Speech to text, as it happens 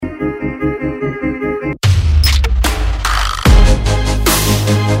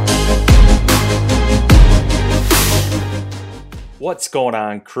What's going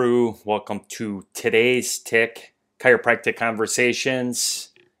on, crew? Welcome to today's TIC Chiropractic Conversations.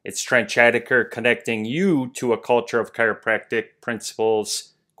 It's Trent Chadiker connecting you to a culture of chiropractic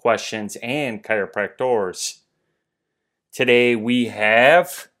principles, questions, and chiropractors. Today we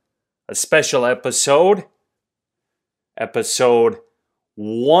have a special episode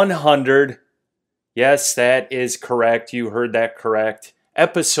 100. Yes, that is correct. You heard that correct.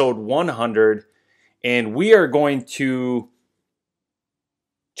 Episode 100. And we are going to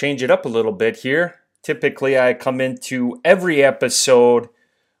change it up a little bit here. Typically, I come into every episode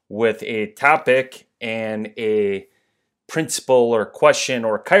with a topic and a principle or question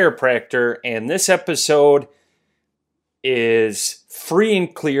or chiropractor, and this episode is free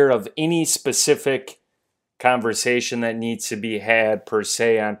and clear of any specific conversation that needs to be had per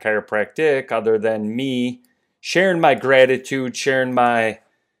se on chiropractic, other than me sharing my gratitude, sharing my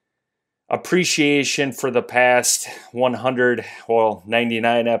appreciation for the past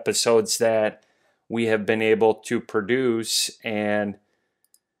 99 episodes that we have been able to produce. And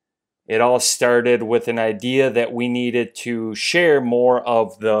it all started with an idea that we needed to share more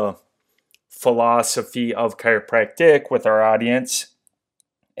of the philosophy of chiropractic with our audience.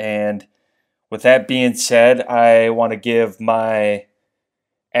 And with that being said, I want to give my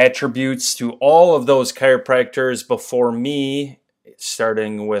attributes to all of those chiropractors before me,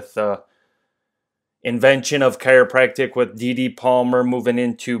 starting with invention of chiropractic with D.D. Palmer, moving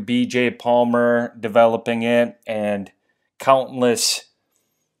into B.J. Palmer, developing it, and countless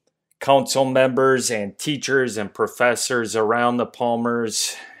council members and teachers and professors around the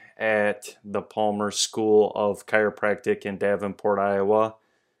Palmers at the Palmer School of Chiropractic in Davenport, Iowa,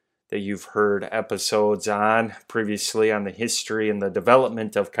 that you've heard episodes on previously on the history and the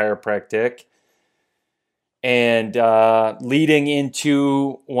development of chiropractic. And leading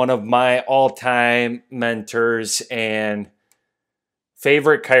into one of my all-time mentors and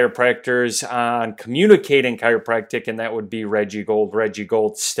favorite chiropractors on communicating chiropractic, and that would be Reggie Gold. Reggie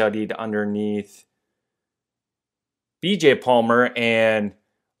Gold studied underneath B.J. Palmer and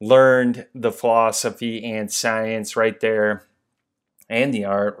learned the philosophy and science right there, and the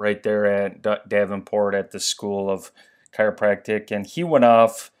art right there at Davenport at the School of Chiropractic. And he went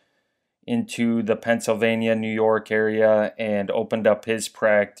off into the Pennsylvania, New York area and opened up his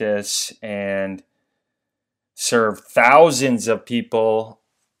practice and served thousands of people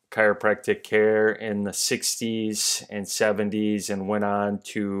chiropractic care in the 60s and 70s, and went on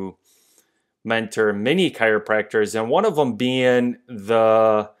to mentor many chiropractors, and one of them being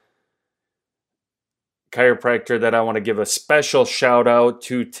the chiropractor that I want to give a special shout out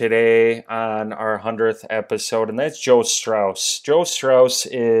to today on our 100th episode, and that's Joe Strauss. Joe Strauss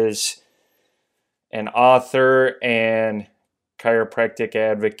is an author and chiropractic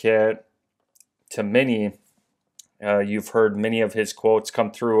advocate to many. You've heard many of his quotes come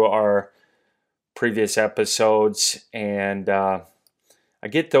through our previous episodes, and I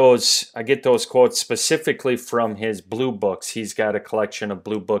get those quotes specifically from his blue books. He's got a collection of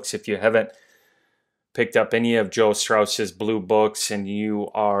blue books. If you haven't picked up any of Joe Strauss's blue books and you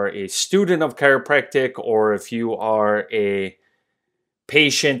are a student of chiropractic, or if you are a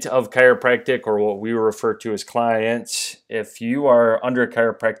patient of chiropractic, or what we refer to as clients, if you are under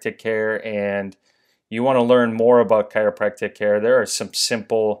chiropractic care and you want to learn more about chiropractic care, there are some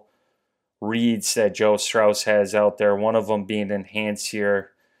simple reads that Joe Strauss has out there. One of them being Enhance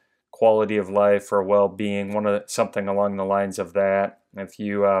Your Quality of Life or Well-Being, something along the lines of that. If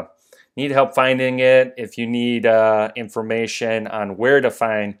you need help finding it, if you need information on where to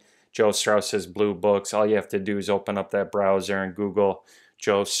find Joe Strauss's blue books, all you have to do is open up that browser and Google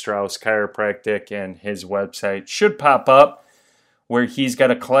Joe Strauss Chiropractic, and his website should pop up where he's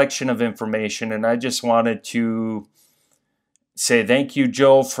got a collection of information. And I just wanted to say thank you,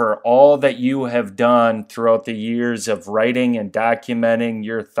 Joe, for all that you have done throughout the years of writing and documenting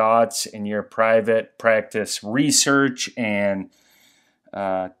your thoughts and your private practice research and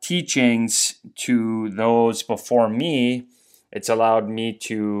teachings to those before me. It's allowed me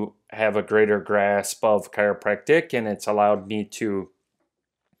to have a greater grasp of chiropractic, and it's allowed me to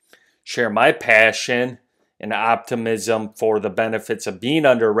share my passion and optimism for the benefits of being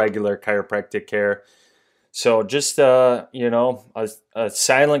under regular chiropractic care. So just a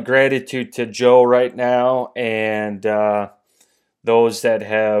silent gratitude to Joe right now, and those that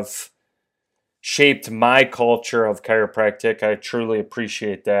have shaped my culture of chiropractic. I truly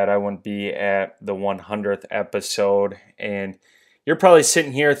appreciate that. I wouldn't be at the 100th episode. And you're probably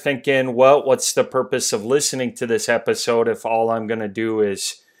sitting here thinking, well, what's the purpose of listening to this episode if all I'm going to do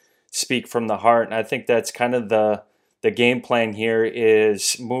is speak from the heart? And I think that's kind of the game plan here,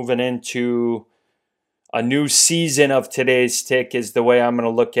 is moving into a new season of Today's Tick is the way I'm going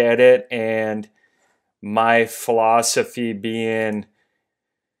to look at it, and my philosophy being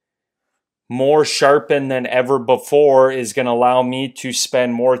more sharpened than ever before is going to allow me to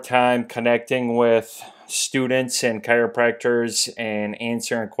spend more time connecting with students and chiropractors and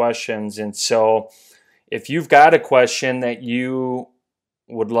answering questions. And so if you've got a question that you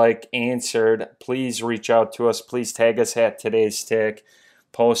would like answered, please reach out to us. Please tag us at Today's Tick,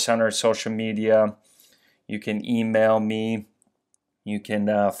 post on our social media. You can email me. You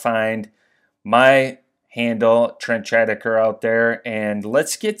can find my handle, Trent Chadiker, out there, and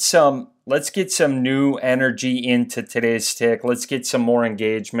let's get some new energy into Today's Tick. Let's get some more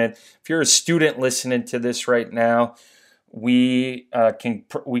engagement. If you're a student listening to this right now, we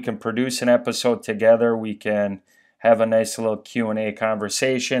can produce an episode together. We can have a nice little Q&A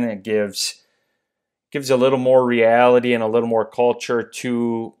conversation. It gives a little more reality and a little more culture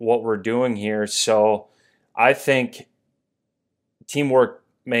to what we're doing here. So I think teamwork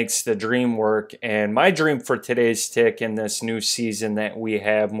makes the dream work. And my dream for Today's Tick in this new season that we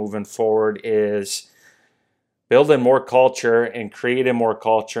have moving forward is building more culture and creating more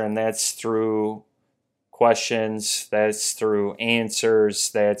culture. And that's through questions, that's through answers,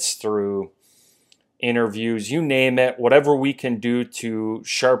 that's through interviews, you name it, whatever we can do to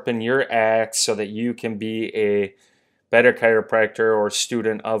sharpen your axe so that you can be a better chiropractor or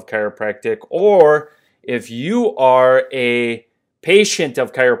student of chiropractic. Or if you are a patient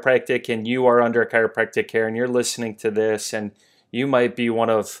of chiropractic and you are under chiropractic care and you're listening to this and you might be one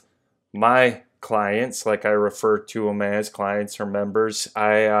of my clients, like I refer to them as clients or members,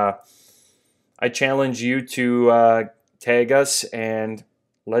 I challenge you to tag us and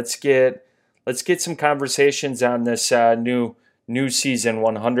let's get some conversations on this new season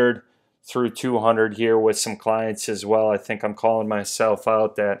 100 through 200 here with some clients as well. I think I'm calling myself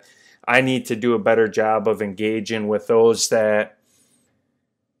out that I need to do a better job of engaging with those that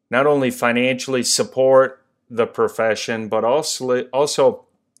not only financially support the profession, but also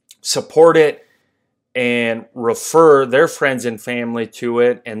support it and refer their friends and family to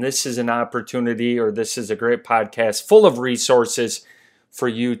it. And this is an opportunity, or this is a great podcast full of resources for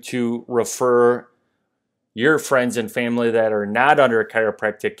you to refer your friends and family that are not under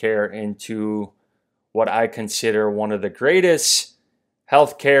chiropractic care into what I consider one of the greatest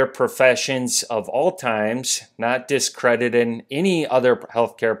healthcare professions of all times, not discrediting any other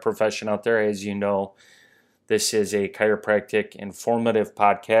healthcare profession out there. As you know, this is a chiropractic informative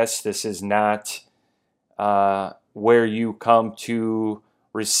podcast. This is not where you come to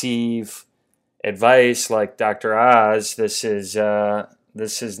receive advice like Dr. Oz. This is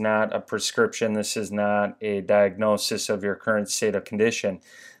not a prescription. This is not a diagnosis of your current state of condition.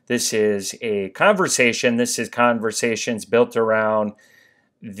 This is a conversation. This is conversations built around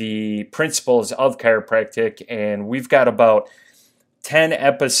the principles of chiropractic, and we've got about 10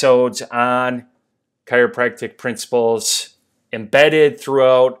 episodes on chiropractic principles embedded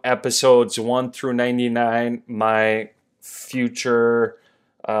throughout episodes 1 through 99. My future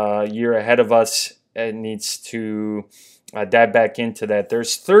year ahead of us needs to dive back into that.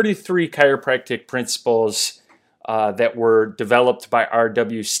 There's 33 chiropractic principles that were developed by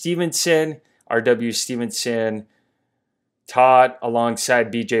R.W. Stevenson. R.W. Stevenson taught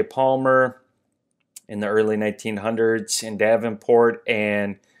alongside B.J. Palmer in the early 1900s in Davenport,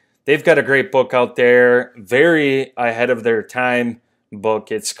 and they've got a great book out there, very ahead of their time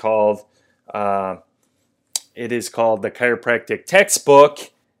book. It is called the Chiropractic Textbook,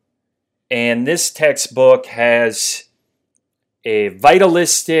 and this textbook has a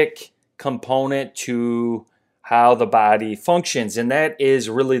vitalistic component to how the body functions, and that is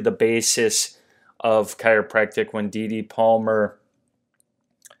really the basis of chiropractic. When D.D. Palmer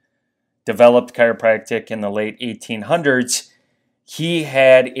developed chiropractic in the late 1800s, he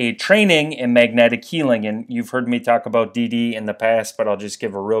had a training in magnetic healing, and you've heard me talk about D.D. in the past, but I'll just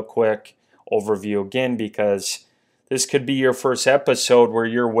give a real quick overview again because this could be your first episode where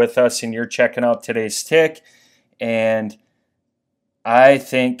you're with us and you're checking out Today's Tick, and I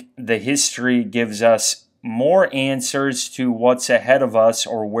think the history gives us more answers to what's ahead of us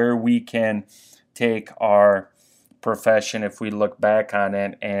or where we can take our profession if we look back on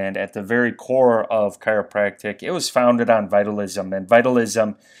it. And at the very core of chiropractic, it was founded on vitalism, and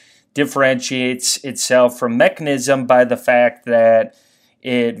vitalism differentiates itself from mechanism by the fact that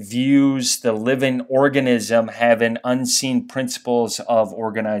it views the living organism having unseen principles of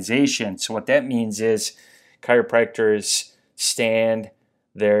organization. So what that means is chiropractors stand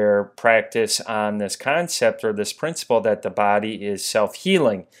their practice on this concept or this principle that the body is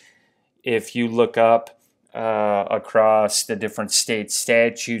self-healing. If you look up across the different state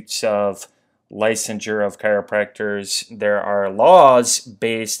statutes of licensure of chiropractors. There are laws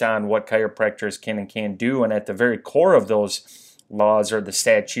based on what chiropractors can and can't do, and at the very core of those laws are the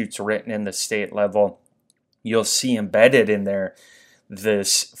statutes written in the state level. You'll see embedded in there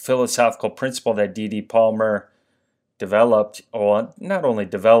this philosophical principle that D.D. Palmer developed, or not only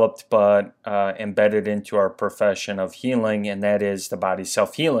developed, but embedded into our profession of healing, and that is the body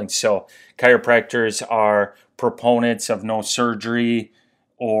self-healing. So chiropractors are proponents of no surgery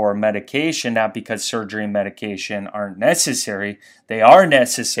or medication, not because surgery and medication aren't necessary. They are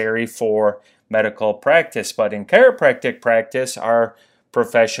necessary for medical practice, but in chiropractic practice, our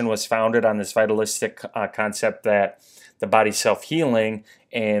profession was founded on this vitalistic concept that the body self-healing,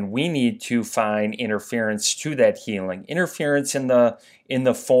 and we need to find interference to that healing. Interference in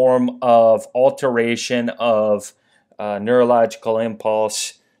the form of alteration of neurological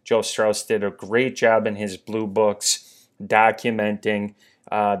impulse. Joe Strauss did a great job in his blue books documenting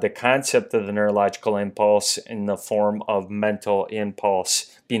the concept of the neurological impulse in the form of mental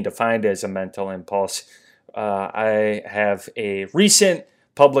impulse, being defined as a mental impulse. I have a recent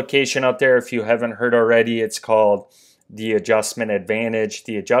publication out there, if you haven't heard already. It's called The Adjustment Advantage.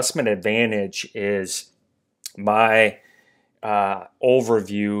 The Adjustment Advantage is my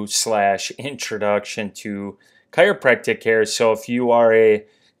overview / introduction to chiropractic care. So if you are a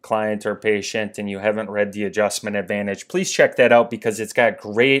client or patient and you haven't read The Adjustment Advantage, please check that out, because it's got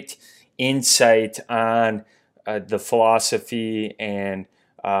great insight on the philosophy and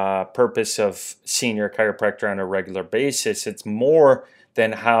purpose of seeing your chiropractor on a regular basis. It's more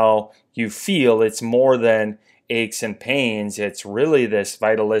than how you feel. It's more than aches and pains. It's really this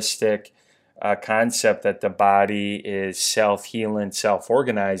vitalistic concept that the body is self-healing,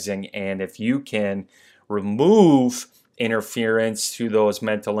 self-organizing, and if you can remove interference to those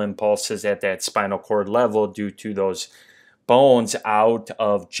mental impulses at that spinal cord level due to those bones out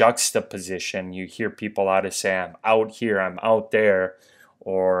of juxtaposition. You hear people ought to say, I'm out here, I'm out there,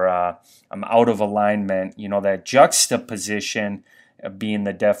 or I'm out of alignment. You know, that juxtaposition being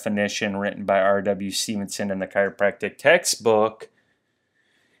the definition written by R.W. Stevenson in the chiropractic textbook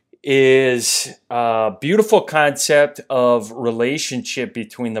is a beautiful concept of relationship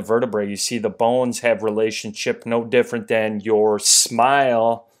between the vertebrae. You see, the bones have relationship no different than your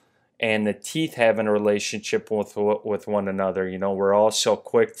smile and the teeth having a relationship with one another. You know, we're all so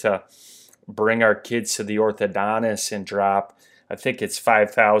quick to bring our kids to the orthodontist and drop, I think it's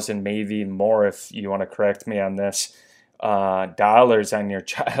 $5,000, maybe more if you want to correct me on this, dollars on your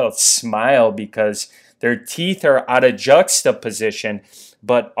child's smile because their teeth are out of juxtaposition.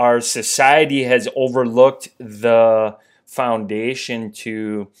 But our society has overlooked the foundation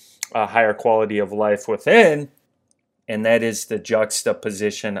to a higher quality of life within, and that is the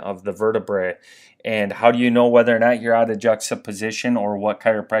juxtaposition of the vertebrae. And how do you know whether or not you're out of juxtaposition, or what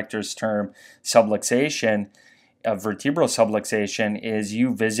chiropractors term subluxation, vertebral subluxation, is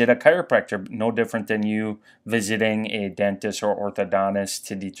you visit a chiropractor, no different than you visiting a dentist or orthodontist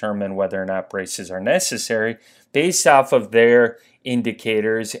to determine whether or not braces are necessary based off of their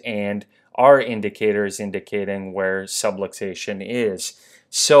indicators and our indicators indicating where subluxation is.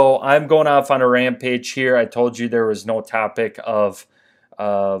 So I'm going off on a rampage here. I told you there was no topic of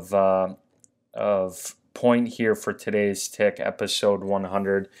point here for today's Tick episode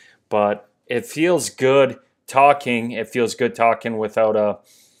 100, but it feels good talking. It feels good talking without a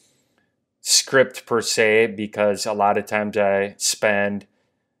script per se, because a lot of times I spend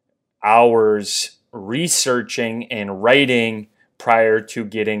hours researching and writing prior to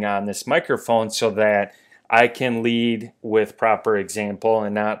getting on this microphone so that I can lead with proper example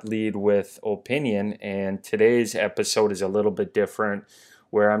and not lead with opinion. And today's episode is a little bit different,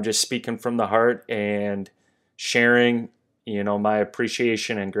 where I'm just speaking from the heart and sharing, you know, my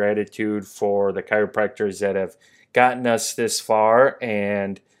appreciation and gratitude for the chiropractors that have gotten us this far.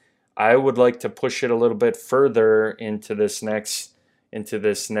 And I would like to push it a little bit further into this next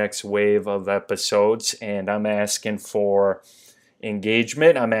wave of episodes. And I'm asking for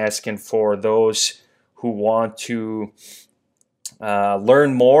engagement. I'm asking for those who want to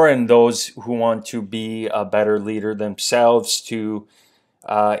learn more and those who want to be a better leader themselves to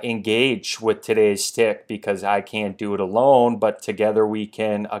engage with today's Tick, because I can't do it alone, but together we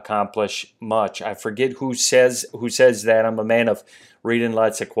can accomplish much. I forget who says that. I'm a man of reading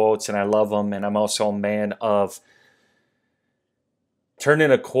lots of quotes and I love them, and I'm also a man of turning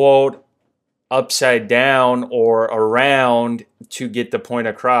a quote upside down or around to get the point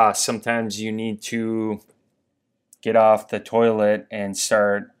across. Sometimes you need to get off the toilet and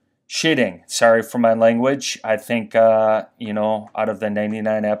start shitting. Sorry for my language. I think, out of the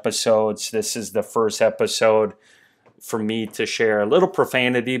 99 episodes, this is the first episode for me to share a little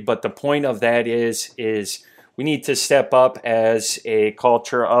profanity, but the point of that is we need to step up as a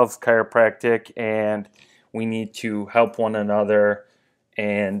culture of chiropractic, and we need to help one another,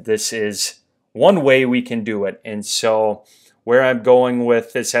 and this is one way we can do it. And so where I'm going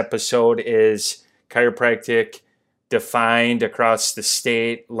with this episode is chiropractic defined across the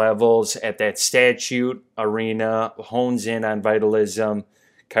state levels at that statute arena, hones in on vitalism.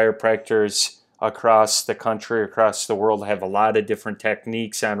 Chiropractors across the country, across the world, have a lot of different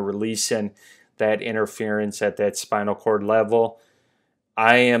techniques on releasing that interference at that spinal cord level.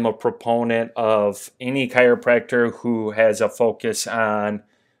 I am a proponent of any chiropractor who has a focus on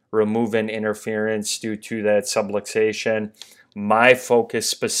removing interference due to that subluxation. My focus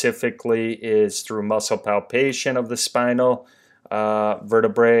specifically is through muscle palpation of the spinal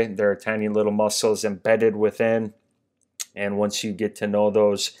vertebrae. There are tiny little muscles embedded within, and once you get to know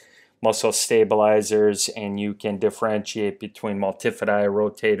those muscle stabilizers and you can differentiate between multifidi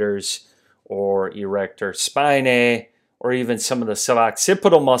rotators or erector spinae, or even some of the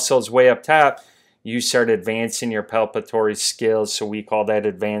suboccipital muscles way up top, you start advancing your palpatory skills. So we call that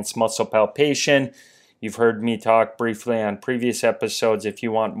advanced muscle palpation. You've heard me talk briefly on previous episodes. If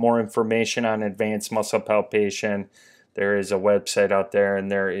you want more information on advanced muscle palpation, there is a website out there,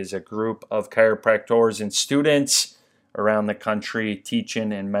 and there is a group of chiropractors and students around the country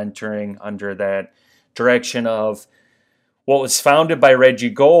teaching and mentoring under that direction of what was founded by Reggie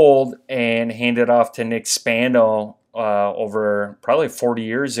Gold and handed off to Nick Spano over probably 40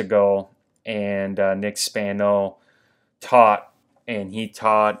 years ago. And Nick Spano taught, and he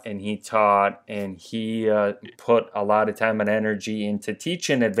taught, and he taught, and he put a lot of time and energy into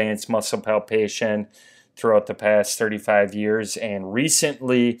teaching advanced muscle palpation throughout the past 35 years, and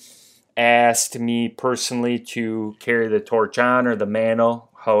recently asked me personally to carry the torch on, or the mantle,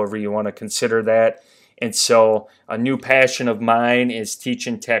 however you want to consider that. And so a new passion of mine is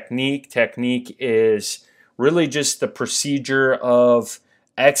teaching technique. Technique is really just the procedure of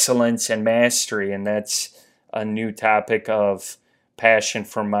excellence and mastery, and that's a new topic of passion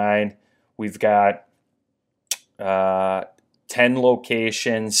for mine. We've got 10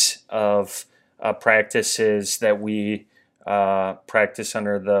 locations of practices that we practice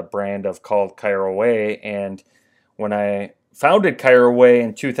under the brand of called ChiroWay. And when I founded ChiroWay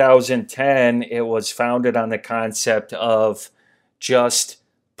in 2010, it was founded on the concept of just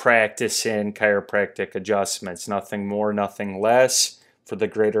practicing chiropractic adjustments, nothing more, nothing less, for the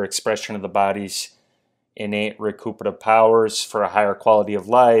greater expression of the body's innate recuperative powers for a higher quality of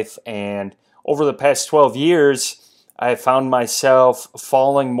life. And over the past 12 years, I found myself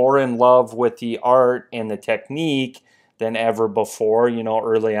falling more in love with the art and the technique than ever before. You know,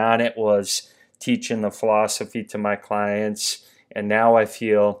 early on it was teaching the philosophy to my clients, and now I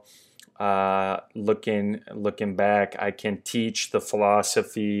feel looking back, I can teach the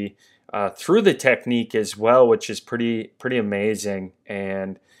philosophy through the technique as well, which is pretty amazing.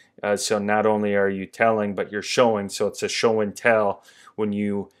 And so not only are you telling, but you're showing. So it's a show and tell when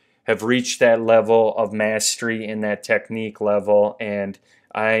you have reached that level of mastery in that technique level. And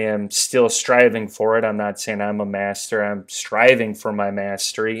I am still striving for it. I'm not saying I'm a master. I'm striving for my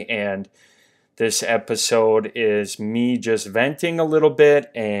mastery. And this episode is me just venting a little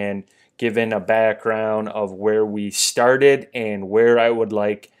bit and giving a background of where we started and where I would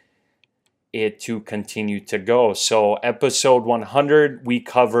like it to continue to go. So episode 100, we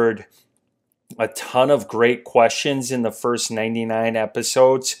covered a ton of great questions in the first 99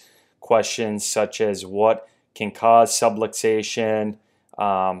 episodes. Questions such as what can cause subluxation,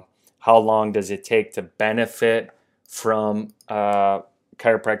 how long does it take to benefit from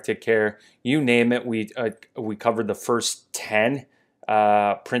chiropractic care, you name it. We covered the first 10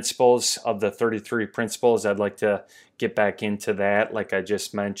 principles of the 33 principles. I'd like to get back into that, like I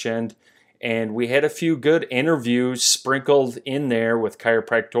just mentioned. And we had a few good interviews sprinkled in there with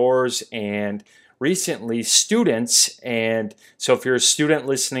chiropractors and recently students. And so if you're a student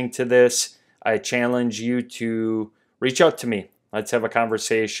listening to this, I challenge you to reach out to me. Let's have a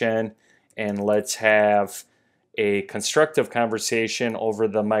conversation, and let's have a constructive conversation over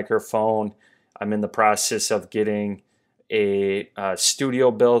the microphone. I'm in the process of getting a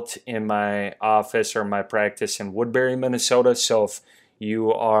studio built in my office or my practice in Woodbury, Minnesota. So if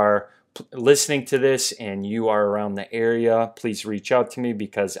you are listening to this and you are around the area, please reach out to me,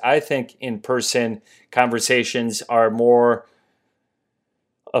 because I think in-person conversations are more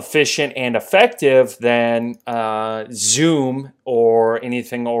efficient and effective than Zoom or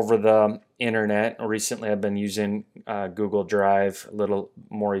anything over the internet. Recently, I've been using Google Drive, a little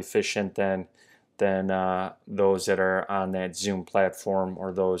more efficient than those that are on that Zoom platform,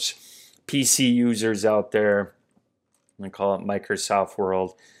 or those PC users out there I call it Microsoft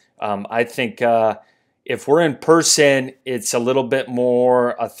World. I think if we're in person, it's a little bit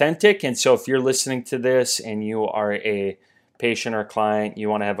more authentic. And so if you're listening to this and you are a patient or client, you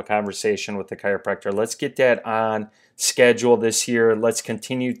want to have a conversation with the chiropractor, let's get that on schedule this year. Let's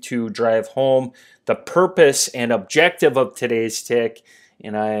continue to drive home the purpose and objective of today's tick.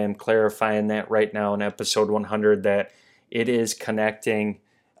 And I am clarifying that right now in episode 100, that it is connecting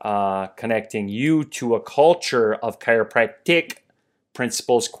you to a culture of chiropractic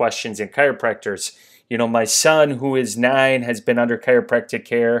principles, questions, and chiropractors. You know, my son, who is 9, has been under chiropractic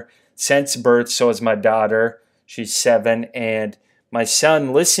care since birth. So is my daughter. She's 7. And my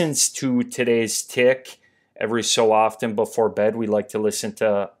son listens to today's tick every so often before bed. We like to listen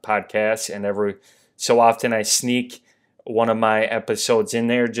to podcasts, and every so often I sneak one of my episodes in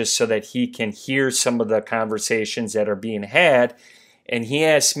there just so that he can hear some of the conversations that are being had. And he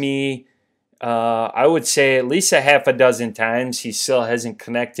asked me, I would say at least a half a dozen times. He still hasn't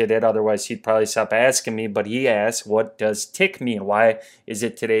connected it. Otherwise, he'd probably stop asking me. But he asked, what does tick mean? Why is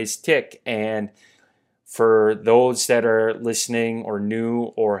it today's tick? And for those that are listening or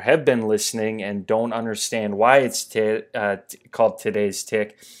new or have been listening and don't understand why it's called today's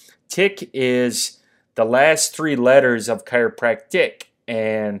tick, tick is the last 3 letters of chiropractic.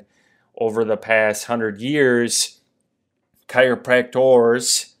 And over the past 100 years,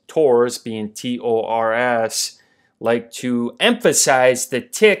 chiropractors, being T-O-R-S, like to emphasize the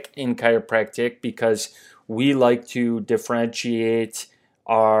tick in chiropractic because we like to differentiate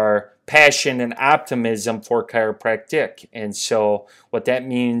our passion and optimism for chiropractic. And so what that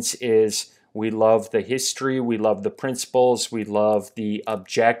means is we love the history, we love the principles, we love the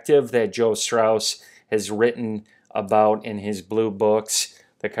objective that Joe Strauss has written about in his blue books.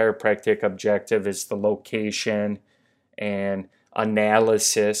 The chiropractic objective is the location and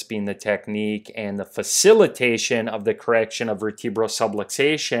analysis being the technique, and the facilitation of the correction of vertebral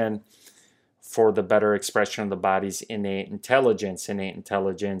subluxation for the better expression of the body's innate intelligence,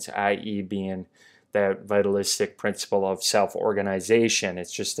 i.e. being that vitalistic principle of self-organization.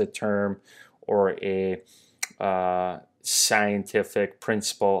 It's just a term or a scientific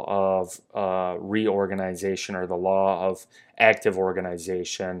principle of reorganization, or the law of active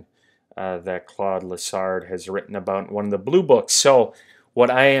organization, that Claude Lessard has written about in one of the blue books. So what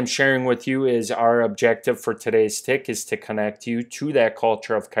I am sharing with you is our objective for today's tick is to connect you to that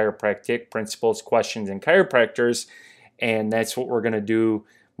culture of chiropractic principles, questions, and chiropractors. And that's what we're going to do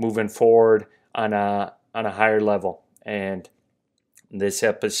moving forward on a higher level. And this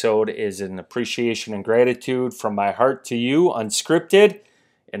episode is an appreciation and gratitude from my heart to you, unscripted.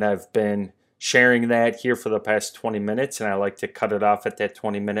 And I've been sharing that here for the past 20 minutes, and I like to cut it off at that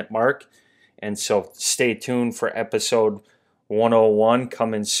 20-minute mark. And so stay tuned for episode 101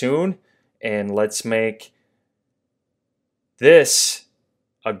 coming soon, and let's make this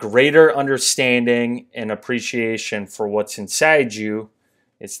a greater understanding and appreciation for what's inside you.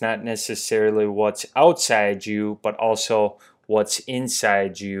 It's not necessarily what's outside you, but also what's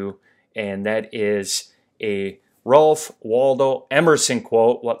inside you, and that is a Ralph Waldo Emerson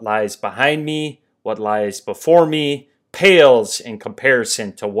quote: "What lies behind me, what lies before me, pales in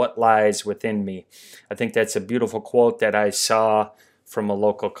comparison to what lies within me." I think that's a beautiful quote that I saw from a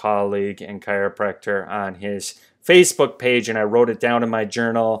local colleague and chiropractor on his Facebook page, and I wrote it down in my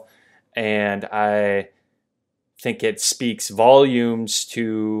journal, and I think it speaks volumes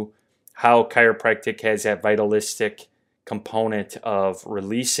to how chiropractic has that vitalistic component of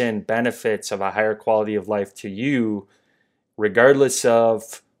releasing benefits of a higher quality of life to you, regardless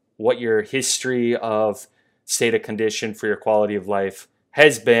of what your history of state of condition for your quality of life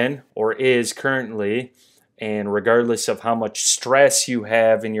has been or is currently, and regardless of how much stress you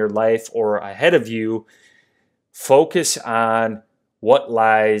have in your life or ahead of you. Focus on what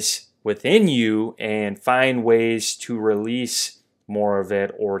lies within you and find ways to release more of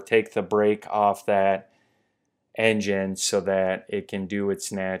it, or take the brake off that engine so that it can do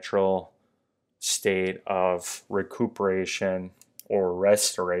its natural state of recuperation or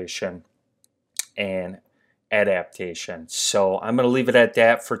restoration and adaptation. So I'm going to leave it at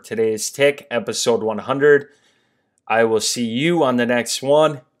that for today's tick, episode 100. I will see you on the next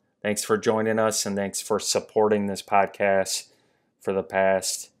one. Thanks for joining us, and thanks for supporting this podcast for the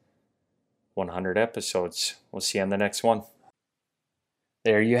past 100 episodes. We'll see you on the next one.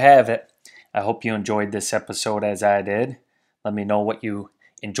 There you have it. I hope you enjoyed this episode as I did. Let me know what you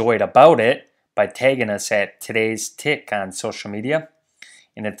enjoyed about it by tagging us at Today's Tick on social media.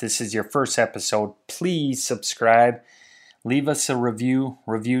 And if this is your first episode, please subscribe. Leave us a review.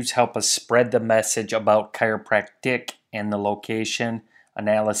 Reviews help us spread the message about chiropractic and the location,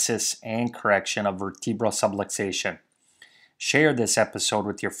 analysis, and correction of vertebral subluxation. Share this episode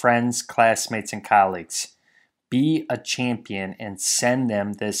with your friends, classmates, and colleagues. Be a champion and send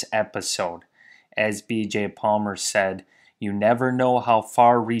them this episode. As B.J. Palmer said, you never know how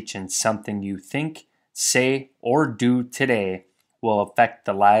far-reaching something you think, say, or do today will affect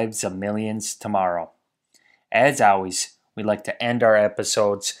the lives of millions tomorrow. As always, we like to end our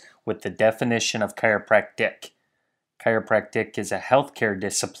episodes with the definition of chiropractic. Chiropractic is a healthcare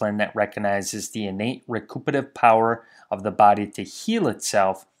discipline that recognizes the innate recuperative power of the body to heal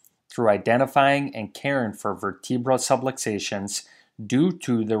itself through identifying and caring for vertebral subluxations due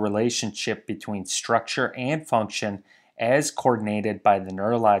to the relationship between structure and function as coordinated by the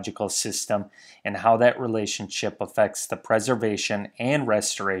neurological system and how that relationship affects the preservation and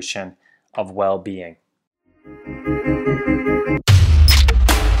restoration of well-being.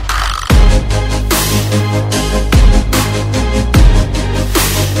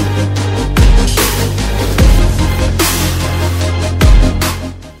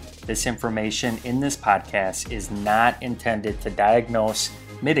 This information in this podcast is not intended to diagnose,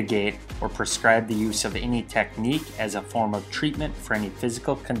 mitigate, or prescribe the use of any technique as a form of treatment for any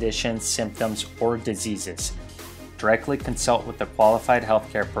physical conditions, symptoms, or diseases. Directly consult with a qualified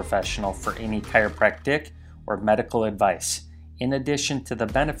healthcare professional for any chiropractic or medical advice. In addition to the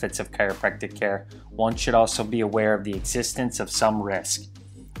benefits of chiropractic care, one should also be aware of the existence of some risk.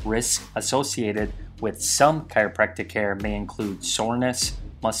 Risks associated with some chiropractic care may include soreness,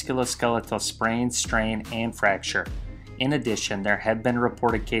 musculoskeletal sprain, strain, and fracture. In addition, there have been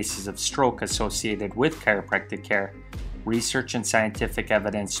reported cases of stroke associated with chiropractic care. Research and scientific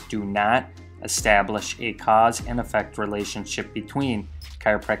evidence do not establish a cause and effect relationship between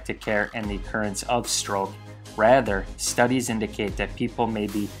chiropractic care and the occurrence of stroke. Rather, studies indicate that people may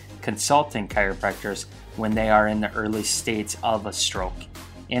be consulting chiropractors when they are in the early states of a stroke.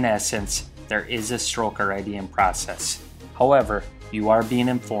 In essence, there is a stroke already in process. However, you are being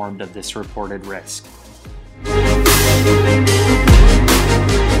informed of this reported risk.